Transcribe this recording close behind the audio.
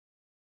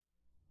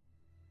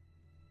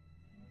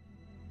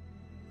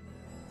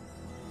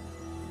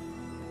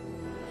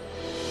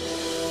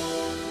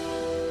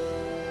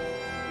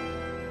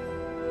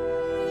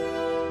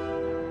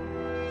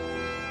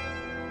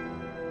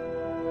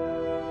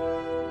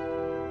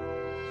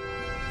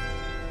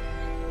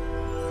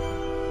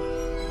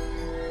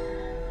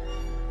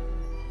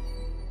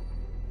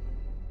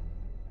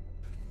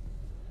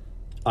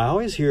I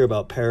always hear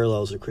about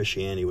parallels of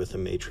Christianity with the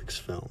Matrix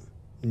film.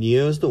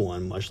 Neo is the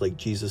one, much like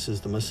Jesus is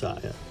the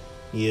Messiah.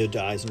 Neo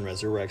dies and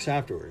resurrects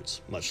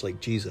afterwards, much like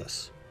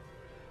Jesus.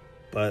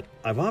 But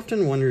I've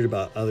often wondered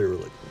about other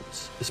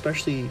religions,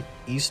 especially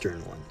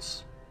Eastern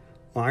ones.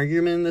 My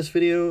argument in this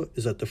video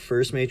is that the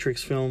first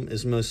Matrix film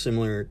is most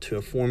similar to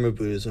a form of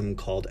Buddhism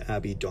called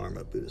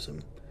Abhidharma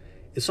Buddhism.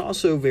 It's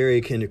also very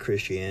akin to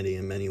Christianity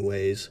in many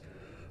ways,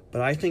 but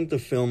I think the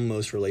film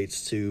most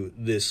relates to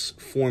this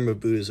form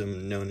of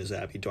Buddhism known as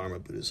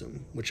Abhidharma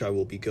Buddhism, which I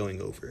will be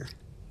going over.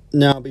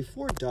 Now,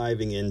 before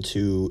diving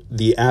into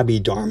the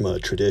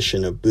Abhidharma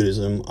tradition of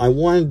Buddhism, I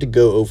wanted to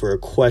go over a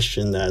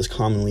question that is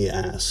commonly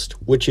asked,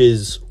 which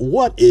is,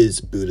 what is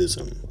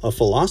Buddhism, a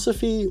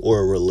philosophy or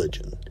a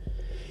religion?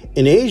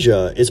 In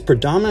Asia, it's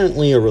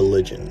predominantly a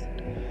religion.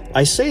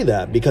 I say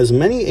that because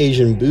many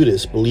Asian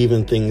Buddhists believe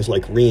in things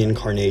like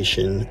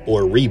reincarnation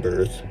or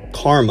rebirth,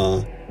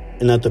 karma,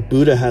 and that the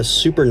Buddha has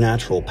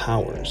supernatural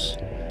powers.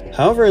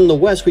 However, in the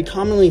West, we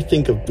commonly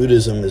think of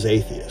Buddhism as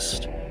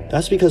atheist.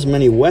 That's because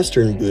many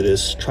Western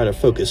Buddhists try to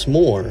focus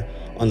more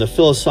on the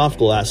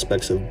philosophical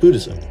aspects of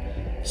Buddhism,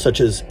 such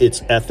as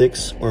its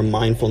ethics or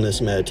mindfulness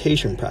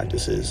meditation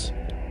practices,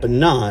 but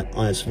not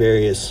on its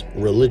various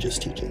religious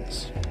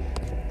teachings.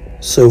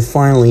 So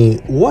finally,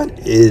 what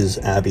is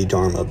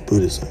Abhidharma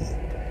Buddhism?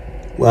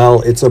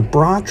 Well, it's a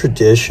broad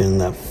tradition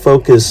that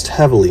focused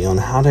heavily on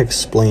how to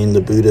explain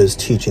the Buddha's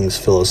teachings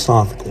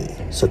philosophically,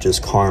 such as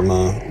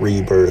karma,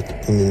 rebirth,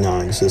 and the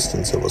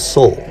non-existence of a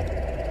soul.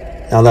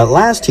 Now that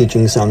last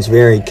teaching sounds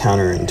very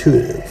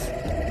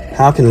counterintuitive.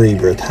 How can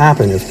rebirth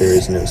happen if there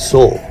is no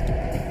soul?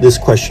 This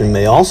question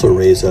may also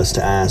raise us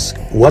to ask,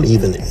 what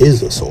even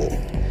is a soul?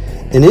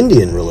 In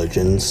Indian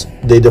religions,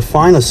 they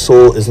define a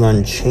soul as an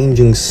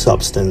unchanging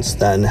substance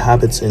that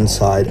inhabits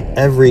inside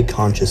every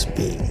conscious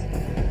being.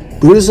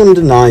 Buddhism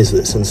denies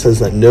this and says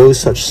that no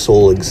such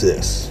soul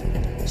exists.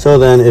 So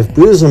then, if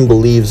Buddhism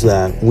believes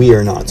that we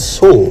are not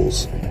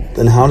souls,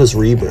 then how does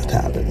rebirth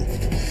happen?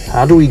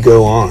 How do we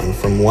go on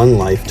from one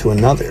life to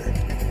another?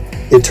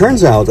 It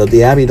turns out that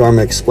the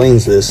Abhidharma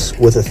explains this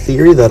with a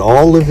theory that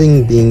all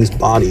living beings'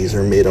 bodies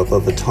are made up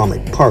of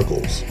atomic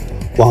particles,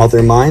 while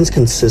their minds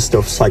consist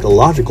of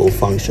psychological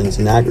functions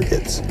and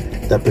aggregates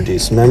that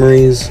produce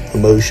memories,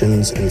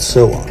 emotions, and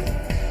so on.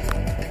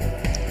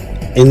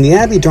 In the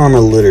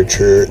Abhidharma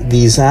literature,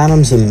 these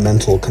atoms and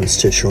mental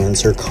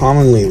constituents are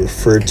commonly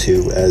referred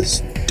to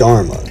as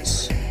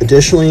dharmas.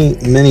 Additionally,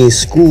 many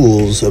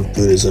schools of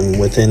Buddhism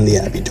within the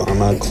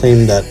Abhidharma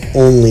claim that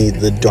only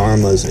the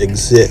dharmas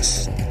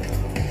exist,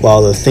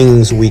 while the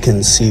things we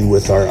can see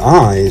with our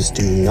eyes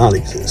do not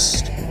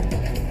exist.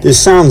 This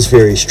sounds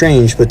very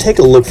strange, but take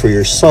a look for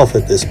yourself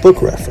at this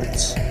book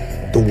reference.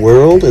 The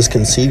world as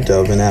conceived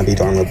of in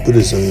Abhidharma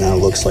Buddhism now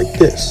looks like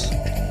this.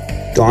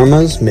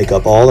 Dharmas make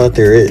up all that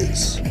there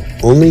is.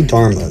 Only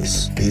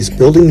dharmas, these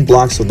building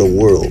blocks of the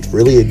world,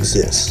 really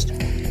exist.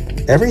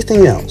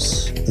 Everything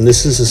else, and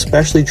this is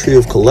especially true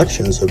of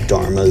collections of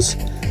dharmas,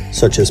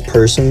 such as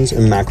persons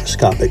and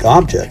macroscopic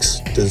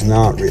objects, does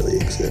not really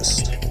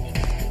exist.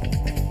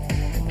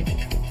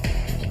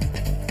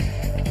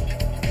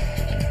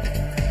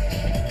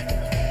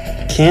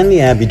 Can the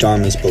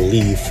Abhidharma's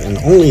belief in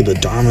only the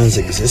dharmas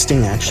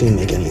existing actually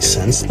make any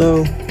sense,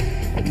 though?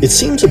 It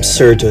seems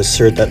absurd to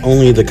assert that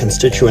only the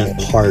constituent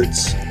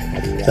parts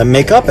that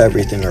make up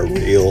everything are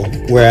real,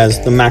 whereas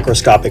the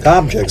macroscopic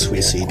objects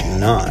we see do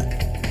not.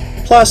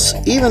 Plus,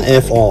 even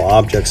if all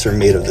objects are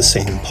made of the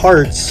same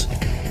parts,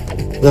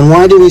 then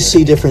why do we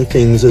see different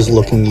things as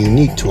looking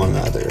unique to one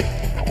another?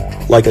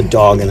 Like a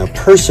dog and a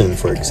person,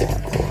 for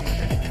example.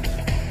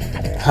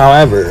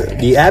 However,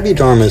 the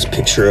Abhidharma's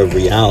picture of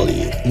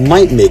reality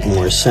might make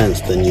more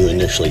sense than you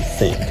initially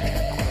think.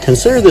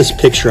 Consider this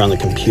picture on the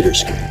computer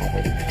screen.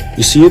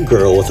 You see a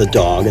girl with a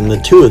dog, and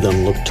the two of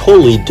them look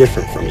totally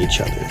different from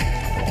each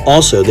other.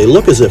 Also, they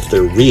look as if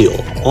they're real,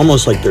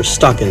 almost like they're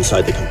stuck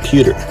inside the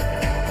computer.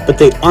 But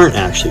they aren't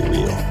actually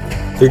real.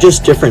 They're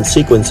just different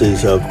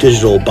sequences of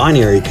digital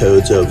binary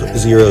codes of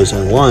zeros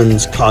and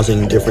ones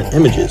causing different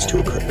images to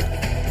occur.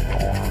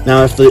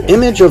 Now, if the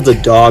image of the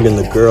dog and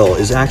the girl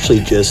is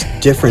actually just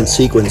different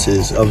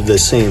sequences of the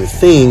same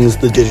things,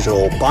 the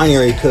digital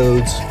binary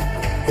codes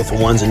with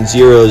ones and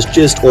zeros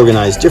just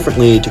organized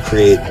differently to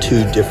create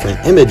two different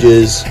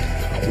images,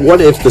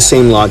 what if the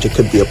same logic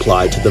could be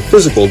applied to the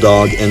physical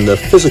dog and the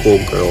physical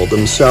girl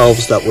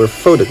themselves that were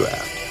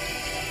photographed?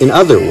 In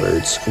other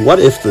words, what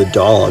if the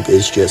dog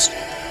is just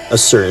a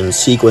certain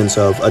sequence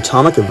of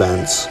atomic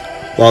events,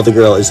 while the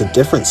girl is a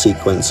different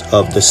sequence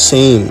of the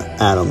same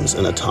atoms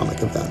and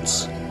atomic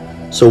events?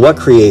 So what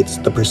creates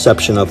the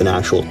perception of an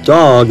actual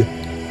dog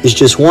is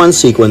just one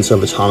sequence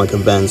of atomic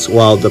events,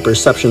 while the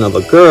perception of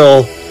a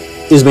girl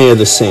is made of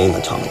the same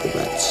atomic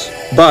events.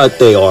 But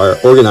they are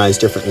organized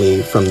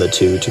differently from the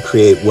two to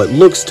create what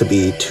looks to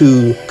be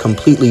two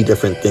completely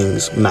different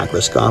things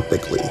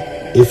macroscopically.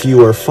 If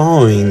you are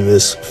following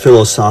this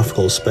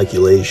philosophical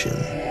speculation,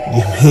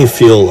 you may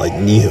feel like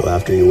Neo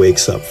after he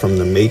wakes up from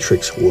the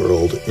Matrix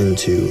world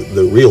into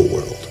the real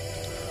world.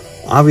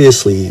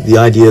 Obviously, the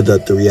idea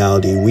that the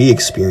reality we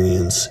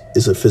experience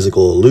is a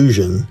physical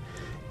illusion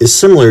is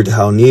similar to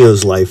how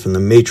Neo's life in the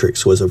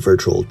Matrix was a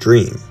virtual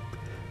dream.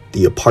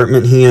 The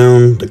apartment he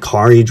owned, the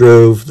car he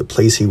drove, the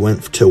place he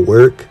went to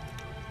work,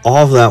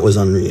 all of that was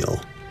unreal.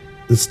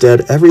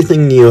 Instead,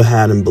 everything Neo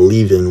had and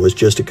believed in was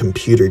just a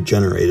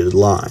computer-generated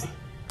lie.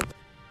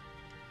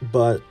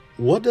 But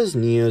what does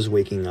Neo's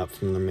waking up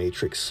from the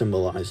Matrix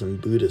symbolize in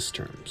Buddhist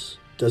terms?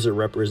 Does it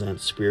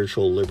represent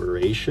spiritual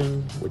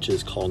liberation, which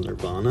is called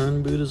nirvana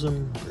in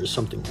Buddhism, or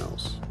something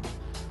else?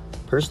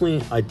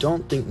 Personally, I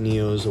don't think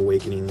Neo's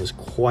awakening is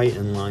quite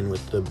in line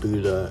with the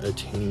Buddha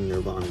attaining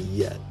nirvana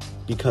yet,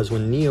 because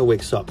when Neo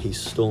wakes up, he's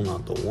still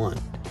not the one.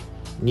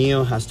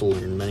 Neo has to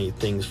learn many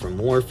things from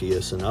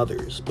Morpheus and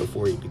others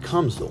before he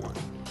becomes the one.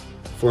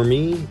 For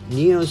me,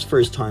 Neo's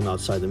first time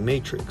outside the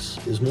Matrix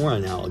is more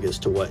analogous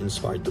to what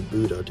inspired the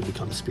Buddha to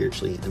become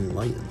spiritually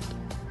enlightened.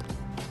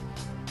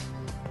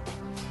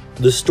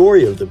 The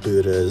story of the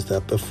Buddha is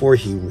that before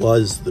he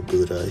was the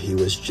Buddha, he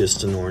was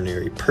just an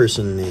ordinary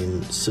person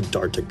named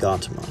Siddhartha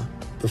Gautama.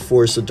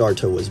 Before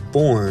Siddhartha was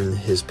born,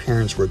 his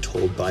parents were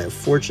told by a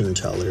fortune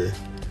teller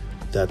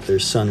that their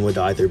son would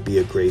either be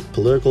a great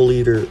political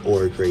leader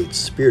or a great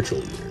spiritual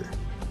leader.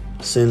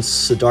 Since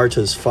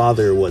Siddhartha's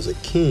father was a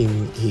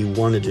king, he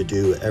wanted to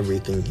do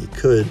everything he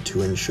could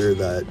to ensure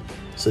that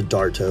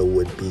Siddhartha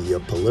would be a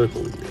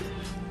political leader.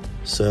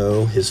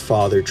 So his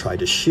father tried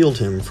to shield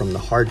him from the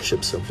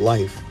hardships of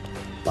life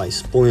by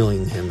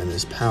spoiling him in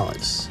his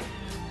palace.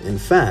 In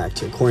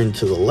fact, according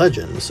to the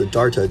legend,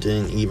 Siddhartha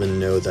didn't even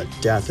know that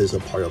death is a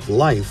part of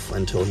life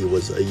until he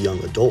was a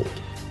young adult.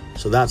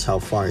 So that's how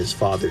far his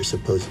father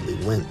supposedly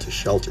went to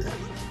shelter him.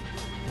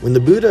 When the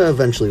Buddha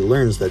eventually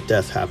learns that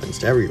death happens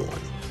to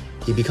everyone,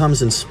 he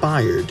becomes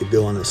inspired to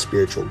go on a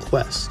spiritual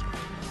quest,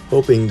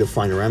 hoping to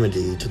find a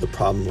remedy to the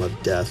problem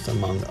of death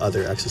among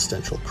other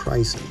existential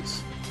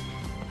crises.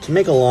 To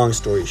make a long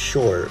story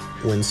short,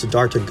 when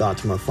Siddhartha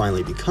Gautama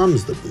finally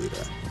becomes the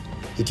Buddha,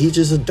 he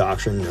teaches a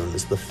doctrine known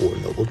as the Four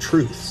Noble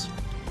Truths.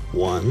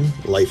 1.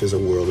 Life is a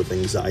world of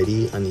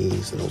anxiety,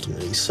 unease, and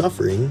ultimately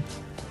suffering.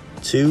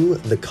 2.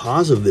 The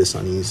cause of this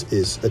unease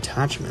is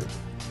attachment.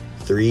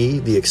 3.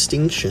 The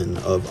extinction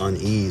of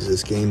unease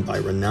is gained by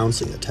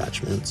renouncing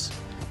attachments.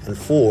 And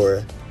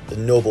 4. The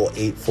Noble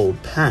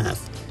Eightfold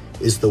Path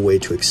is the way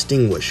to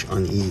extinguish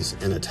unease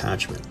and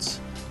attachments.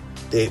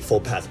 The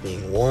Eightfold Path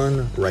being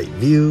 1. Right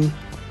view,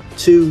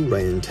 2.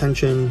 Right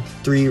intention,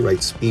 3.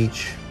 Right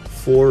speech,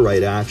 4.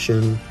 Right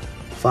action,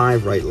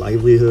 5. Right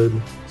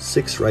livelihood,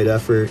 6. Right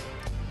effort,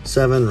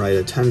 7. Right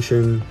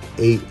attention,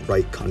 8.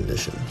 Right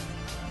cognition.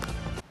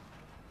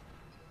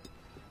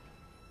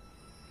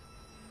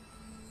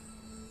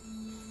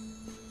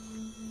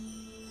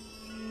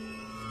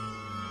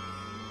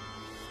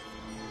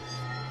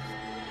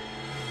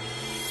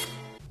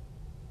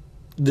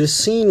 This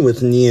scene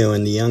with Neo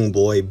and the young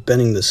boy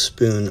bending the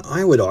spoon,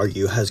 I would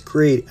argue, has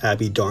great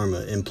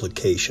Abhidharma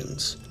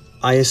implications.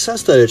 I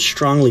assess that it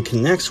strongly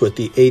connects with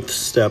the 8th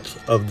step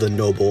of the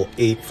Noble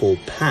Eightfold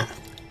Path,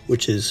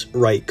 which is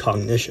right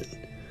cognition.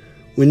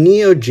 When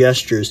Neo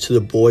gestures to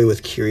the boy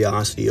with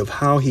curiosity of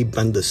how he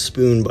bent the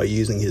spoon by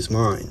using his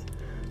mind,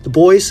 the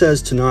boy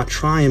says to not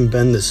try and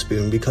bend the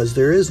spoon because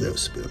there is no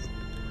spoon.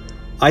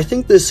 I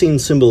think this scene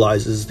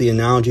symbolizes the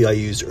analogy I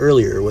used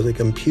earlier with a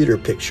computer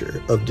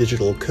picture of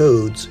digital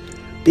codes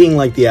being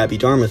like the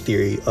Abhidharma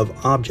theory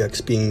of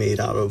objects being made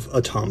out of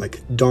atomic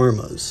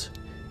dharmas.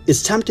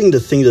 It's tempting to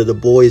think that the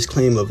boy's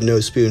claim of no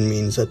spoon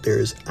means that there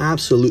is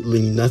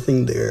absolutely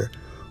nothing there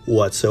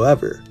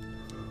whatsoever,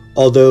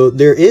 although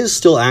there is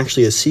still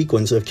actually a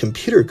sequence of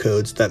computer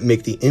codes that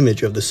make the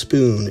image of the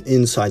spoon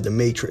inside the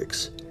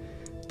matrix.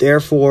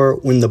 Therefore,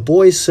 when the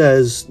boy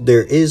says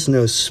there is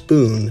no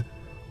spoon,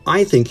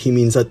 I think he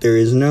means that there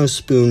is no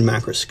spoon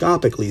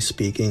macroscopically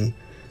speaking,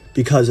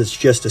 because it's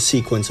just a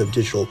sequence of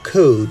digital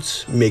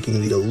codes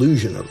making the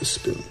illusion of a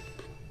spoon.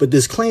 But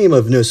this claim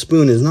of no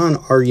spoon is not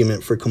an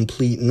argument for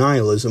complete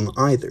nihilism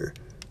either,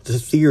 the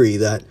theory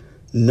that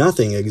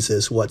nothing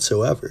exists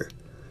whatsoever.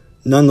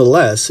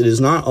 Nonetheless, it is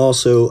not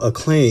also a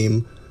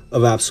claim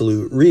of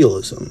absolute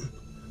realism,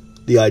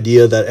 the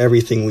idea that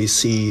everything we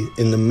see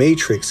in the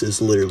Matrix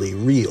is literally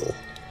real.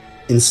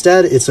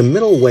 Instead, it's a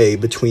middle way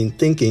between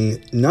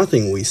thinking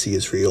nothing we see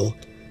is real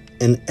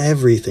and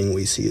everything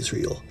we see is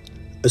real,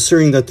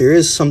 asserting that there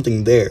is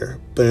something there,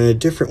 but in a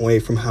different way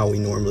from how we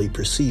normally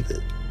perceive it.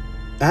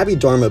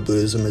 Abhidharma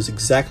Buddhism is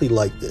exactly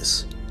like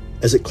this,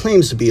 as it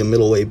claims to be a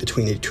middle way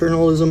between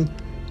eternalism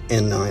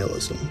and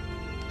nihilism.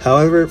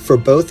 However, for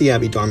both the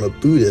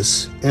Abhidharma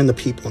Buddhists and the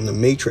people in the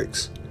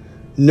Matrix,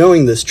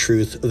 knowing this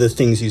truth of the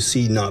things you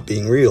see not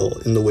being real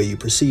in the way you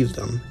perceive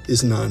them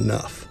is not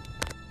enough.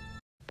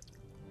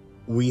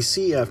 We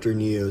see after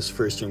Neo's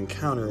first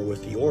encounter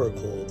with the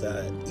Oracle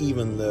that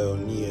even though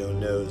Neo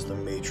knows the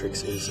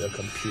Matrix is a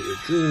computer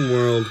dream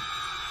world,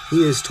 he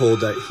is told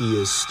that he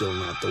is still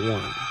not the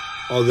one.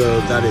 Although,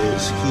 that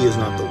is, he is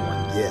not the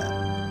one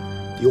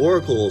yet. The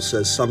Oracle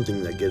says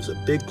something that gives a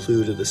big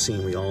clue to the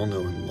scene we all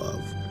know and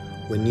love,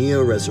 when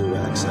Neo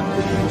resurrects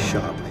after being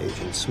shot by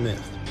Agent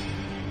Smith.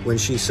 When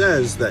she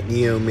says that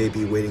Neo may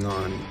be waiting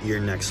on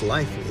your next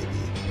life,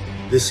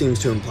 maybe, this seems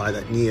to imply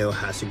that Neo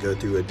has to go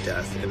through a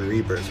death and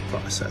rebirth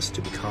process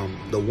to become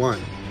the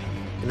One.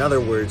 In other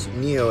words,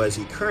 Neo as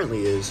he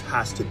currently is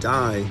has to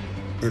die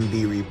and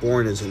be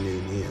reborn as a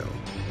new Neo.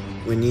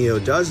 When Neo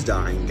does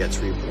die and gets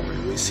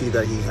reborn, we see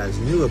that he has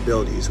new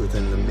abilities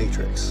within the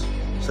Matrix,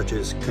 such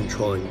as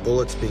controlling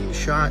bullets being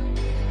shot,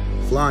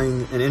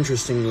 flying, and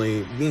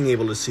interestingly, being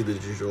able to see the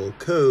digital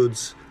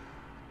codes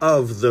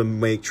of the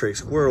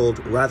Matrix world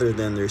rather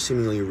than their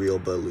seemingly real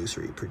but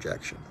illusory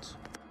projections.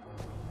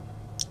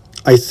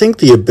 I think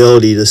the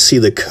ability to see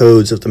the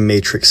codes of the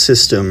Matrix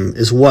system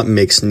is what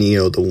makes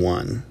Neo the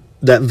One.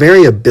 That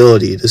very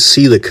ability to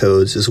see the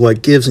codes is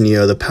what gives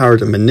Neo the power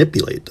to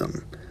manipulate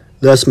them,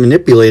 thus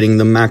manipulating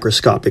the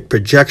macroscopic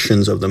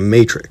projections of the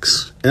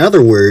Matrix. In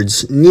other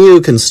words, Neo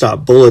can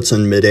stop bullets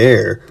in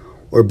midair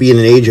or be an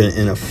agent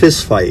in a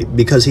fistfight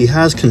because he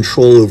has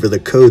control over the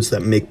codes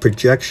that make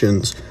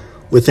projections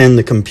within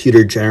the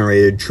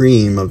computer-generated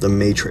dream of the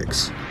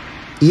Matrix.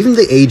 Even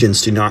the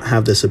agents do not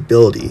have this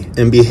ability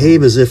and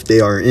behave as if they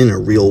are in a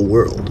real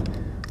world.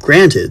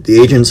 Granted, the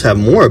agents have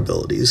more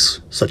abilities,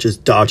 such as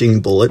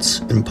dodging bullets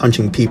and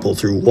punching people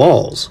through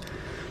walls,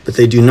 but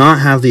they do not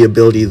have the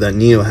ability that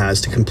Neo has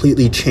to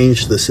completely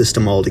change the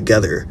system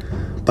altogether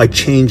by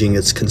changing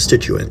its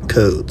constituent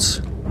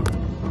codes.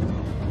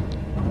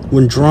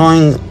 When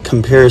drawing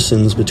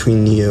comparisons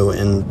between Neo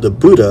and the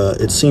Buddha,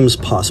 it seems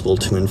possible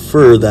to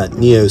infer that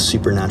Neo's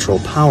supernatural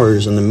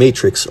powers in the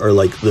Matrix are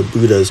like the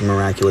Buddha's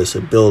miraculous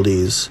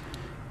abilities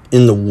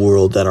in the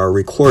world that are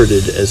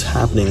recorded as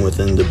happening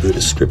within the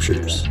Buddhist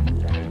scriptures.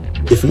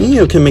 If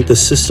Neo can make the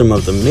system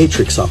of the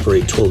Matrix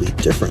operate totally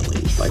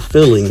differently by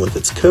fiddling with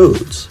its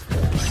codes,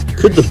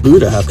 could the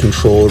Buddha have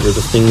control over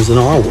the things in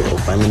our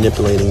world by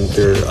manipulating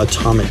their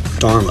atomic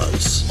dharmas,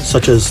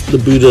 such as the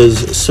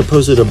Buddha's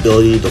supposed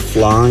ability to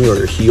fly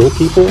or heal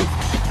people?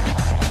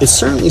 It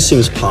certainly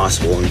seems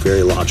possible and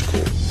very logical,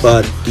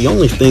 but the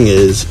only thing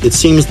is, it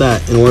seems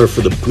that in order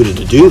for the Buddha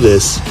to do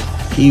this,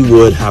 he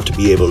would have to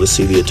be able to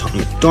see the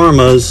atomic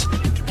dharmas,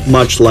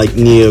 much like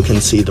Neo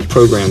can see the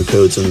program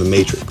codes in the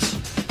Matrix.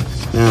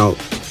 Now,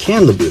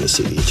 can the Buddha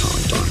see the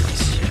atomic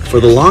dharmas? For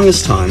the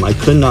longest time, I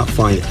could not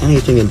find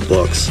anything in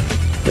books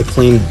that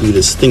claimed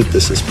Buddhists think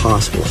this is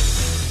possible.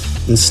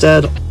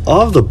 Instead,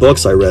 all of the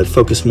books I read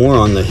focused more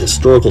on the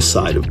historical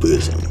side of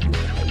Buddhism,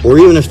 or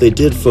even if they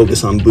did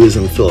focus on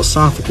Buddhism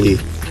philosophically,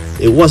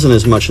 it wasn't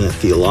as much in a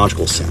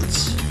theological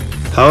sense.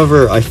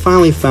 However, I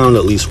finally found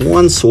at least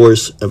one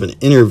source of an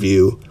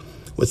interview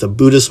with a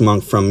Buddhist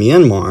monk from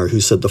Myanmar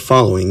who said the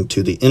following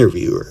to the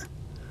interviewer.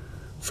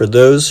 For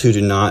those who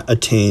do not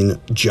attain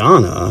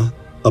jhana,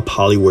 a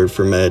Pali word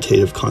for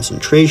meditative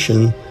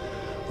concentration,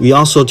 we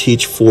also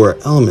teach 4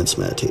 elements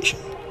meditation.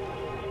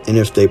 And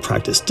if they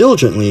practice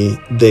diligently,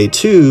 they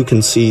too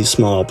can see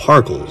small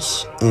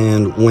particles.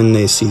 And when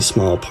they see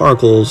small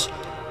particles,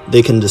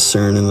 they can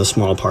discern in the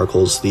small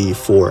particles the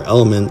 4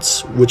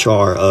 elements, which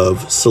are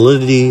of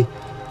solidity,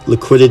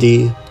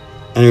 liquidity,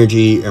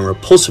 energy, and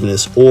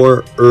repulsiveness,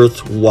 or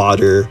earth,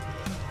 water,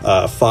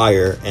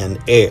 fire, and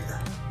air.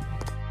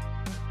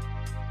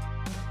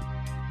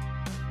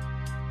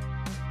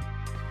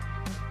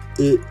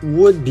 It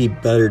would be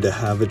better to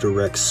have a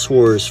direct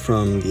source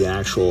from the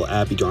actual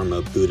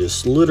Abhidharma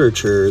Buddhist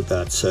literature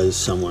that says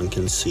someone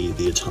can see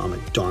the atomic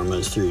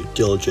dharmas through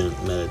diligent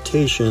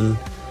meditation,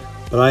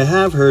 but I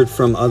have heard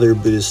from other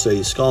Buddhist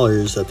studies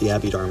scholars that the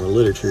Abhidharma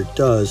literature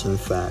does in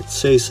fact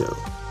say so.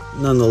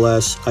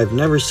 Nonetheless, I've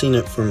never seen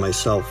it for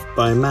myself,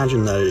 but I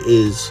imagine that it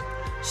is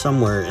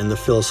somewhere in the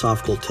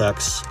philosophical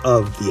texts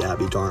of the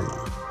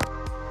Abhidharma.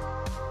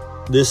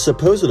 This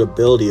supposed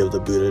ability of the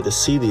Buddha to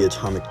see the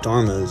atomic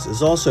dharmas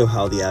is also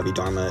how the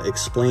Abhidharma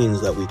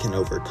explains that we can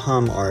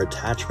overcome our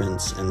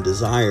attachments and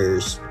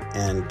desires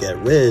and get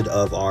rid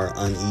of our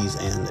unease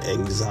and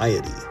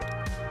anxiety.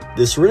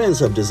 This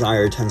riddance of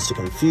desire tends to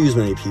confuse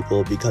many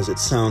people because it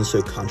sounds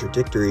so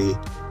contradictory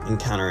and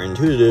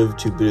counterintuitive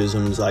to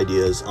Buddhism's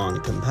ideas on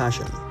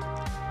compassion.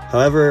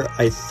 However,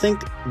 I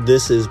think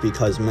this is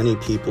because many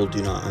people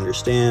do not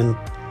understand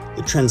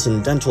the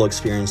transcendental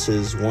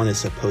experiences one is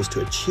supposed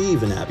to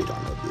achieve in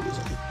Abhidharma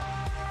Buddhism.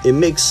 It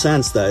makes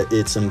sense that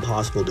it's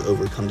impossible to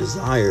overcome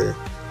desire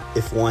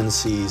if one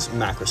sees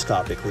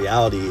macroscopic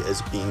reality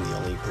as being the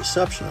only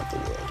perception of the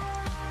world.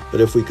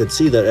 But if we could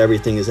see that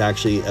everything is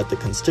actually at the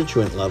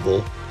constituent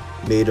level,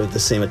 made of the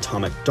same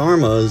atomic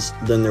dharmas,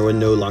 then there would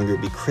no longer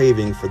be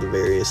craving for the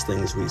various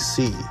things we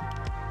see.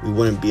 We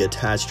wouldn't be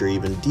attached or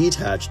even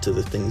detached to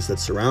the things that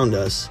surround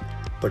us,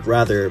 but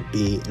rather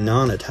be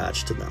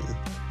non-attached to them.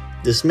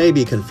 This may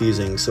be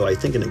confusing, so I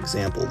think an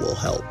example will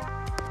help.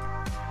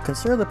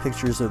 Consider the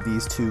pictures of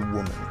these 2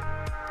 women.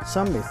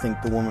 Some may think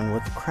the woman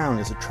with the crown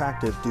is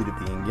attractive due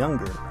to being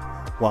younger,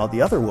 while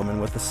the other woman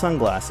with the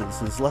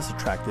sunglasses is less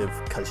attractive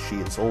because she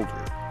is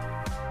older.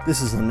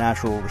 This is a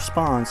natural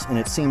response, and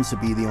it seems to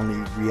be the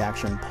only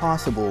reaction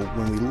possible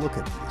when we look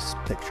at these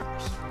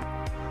pictures.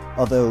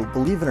 Although,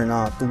 believe it or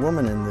not, the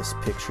women in these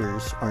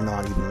pictures are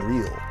not even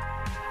real.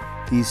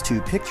 These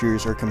two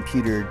pictures are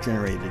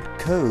computer-generated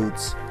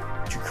codes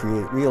to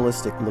create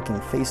realistic-looking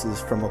faces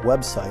from a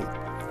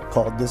website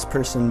called This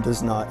Person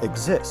Does Not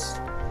Exist.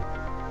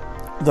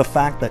 The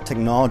fact that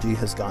technology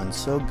has gotten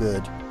so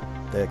good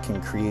that it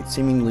can create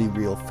seemingly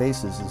real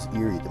faces is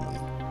eerie to me.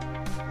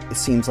 It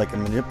seems like a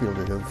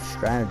manipulative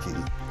strategy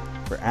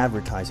for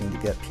advertising to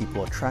get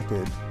people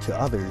attracted to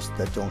others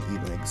that don't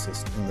even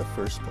exist in the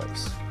first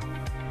place.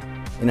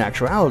 In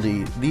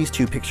actuality, these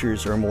two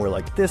pictures are more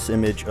like this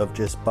image of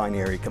just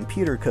binary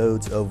computer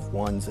codes of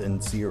ones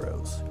and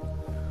zeros.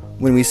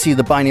 When we see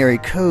the binary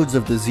codes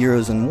of the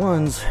zeros and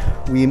ones,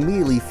 we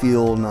immediately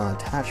feel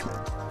non-attachment.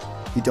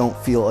 We don't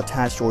feel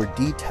attached or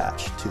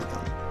detached to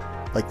them,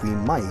 like we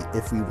might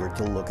if we were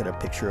to look at a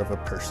picture of a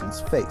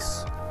person's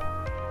face.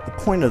 The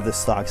point of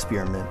this thought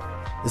experiment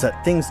is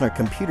that things on a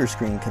computer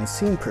screen can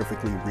seem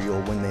perfectly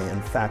real when they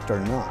in fact are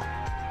not.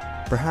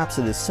 Perhaps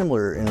it is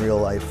similar in real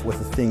life with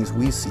the things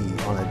we see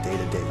on a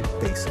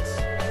day-to-day basis.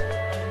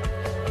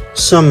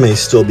 Some may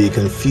still be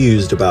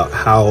confused about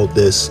how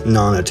this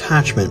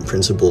non-attachment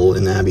principle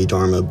in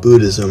Abhidharma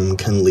Buddhism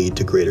can lead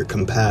to greater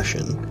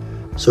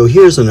compassion. So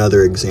here's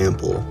another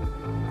example.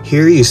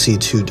 Here you see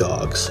two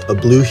dogs, a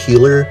blue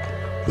heeler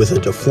with a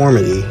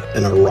deformity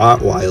and a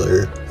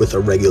Rottweiler with a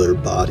regular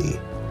body.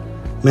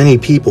 Many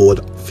people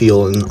would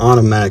feel an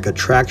automatic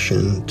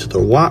attraction to the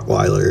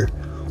Rottweiler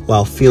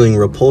while feeling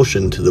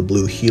repulsion to the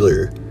blue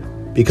heeler,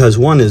 because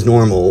one is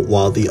normal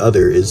while the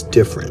other is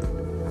different.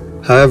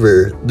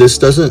 However, this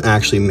doesn't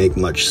actually make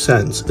much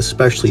sense,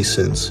 especially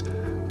since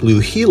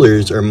blue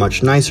heelers are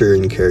much nicer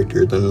in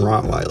character than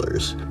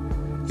Rottweilers.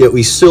 Yet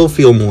we still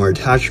feel more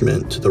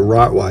attachment to the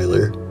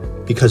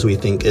Rottweiler because we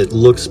think it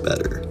looks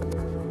better.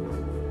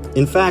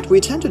 In fact,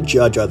 we tend to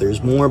judge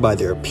others more by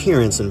their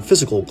appearance and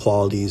physical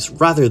qualities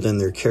rather than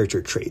their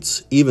character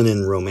traits, even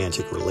in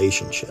romantic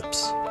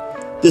relationships.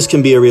 This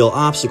can be a real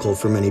obstacle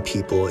for many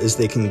people, as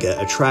they can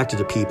get attracted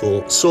to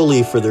people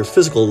solely for their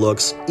physical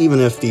looks, even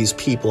if these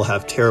people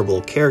have terrible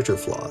character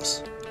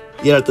flaws.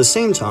 Yet at the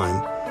same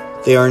time,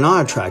 they are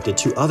not attracted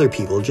to other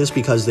people just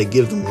because they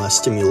give them less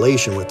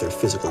stimulation with their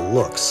physical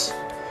looks,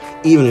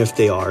 even if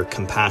they are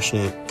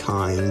compassionate,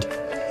 kind,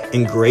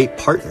 and great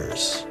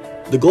partners.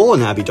 The goal in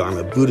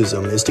Abhidharma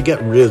Buddhism is to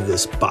get rid of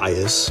this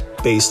bias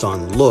based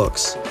on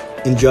looks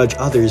and judge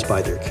others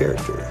by their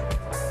character.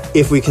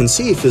 If we can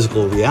see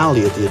physical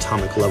reality at the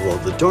atomic level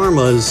of the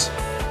Dharmas,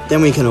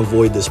 then we can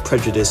avoid this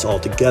prejudice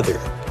altogether,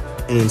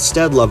 and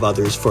instead love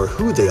others for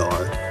who they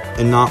are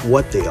and not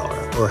what they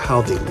are or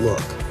how they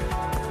look.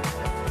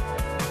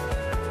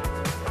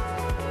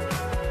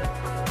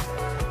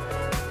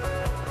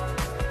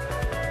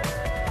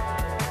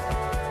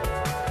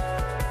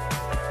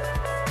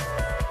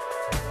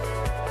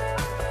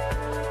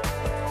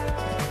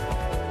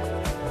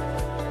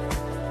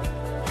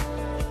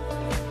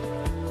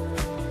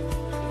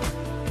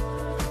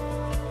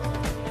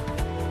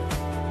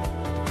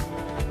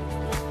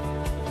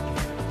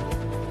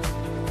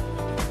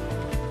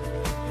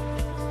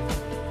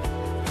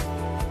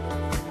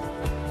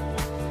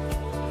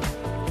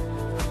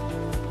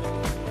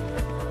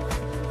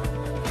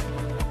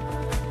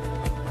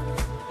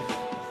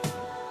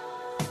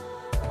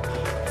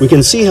 We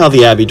can see how the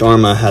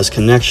Abhidharma has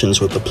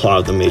connections with the plot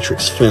of the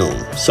Matrix film,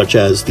 such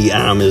as the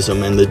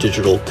atomism and the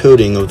digital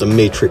coding of the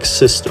Matrix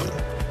system.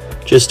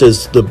 Just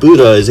as the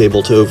Buddha is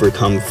able to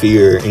overcome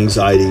fear,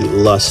 anxiety,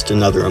 lust,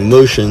 and other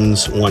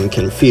emotions one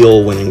can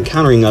feel when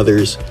encountering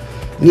others,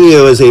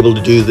 Neo is able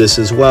to do this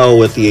as well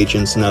with the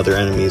agents and other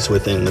enemies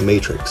within the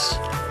Matrix.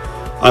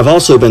 I've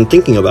also been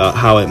thinking about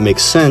how it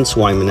makes sense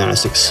why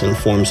monastics and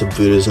forms of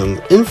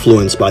Buddhism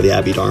influenced by the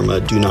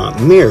Abhidharma do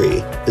not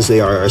marry, as they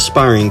are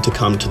aspiring to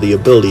come to the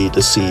ability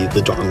to see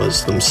the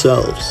Dharmas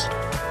themselves.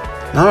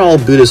 Not all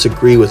Buddhists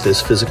agree with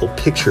this physical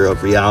picture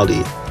of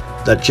reality,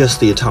 that just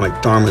the atomic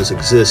Dharmas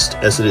exist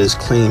as it is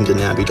claimed in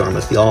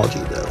Abhidharma theology,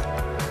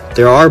 though.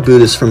 There are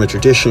Buddhists from a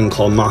tradition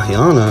called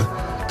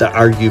Mahayana that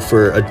argue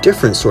for a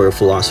different sort of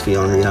philosophy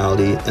on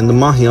reality, and the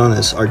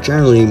Mahayanas are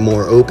generally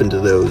more open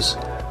to those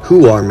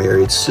who are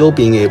married still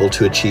being able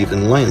to achieve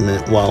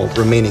enlightenment while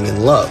remaining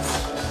in love.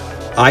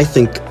 I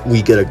think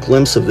we get a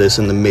glimpse of this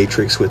in The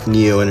Matrix with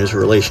Neo and his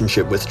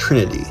relationship with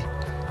Trinity.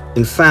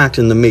 In fact,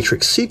 in the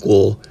Matrix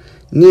sequel,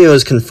 Neo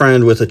is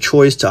confronted with a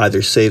choice to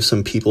either save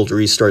some people to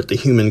restart the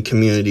human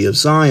community of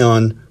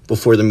Zion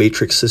before the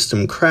Matrix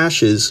system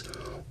crashes,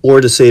 or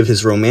to save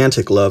his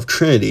romantic love,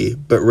 Trinity,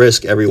 but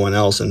risk everyone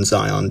else in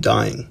Zion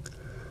dying.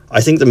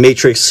 I think the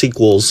Matrix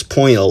sequels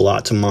point a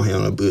lot to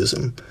Mahayana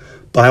Buddhism,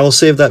 but I will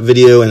save that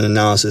video and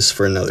analysis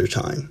for another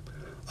time.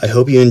 I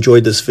hope you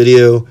enjoyed this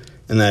video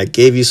and that it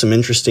gave you some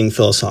interesting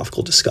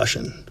philosophical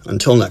discussion.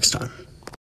 Until next time.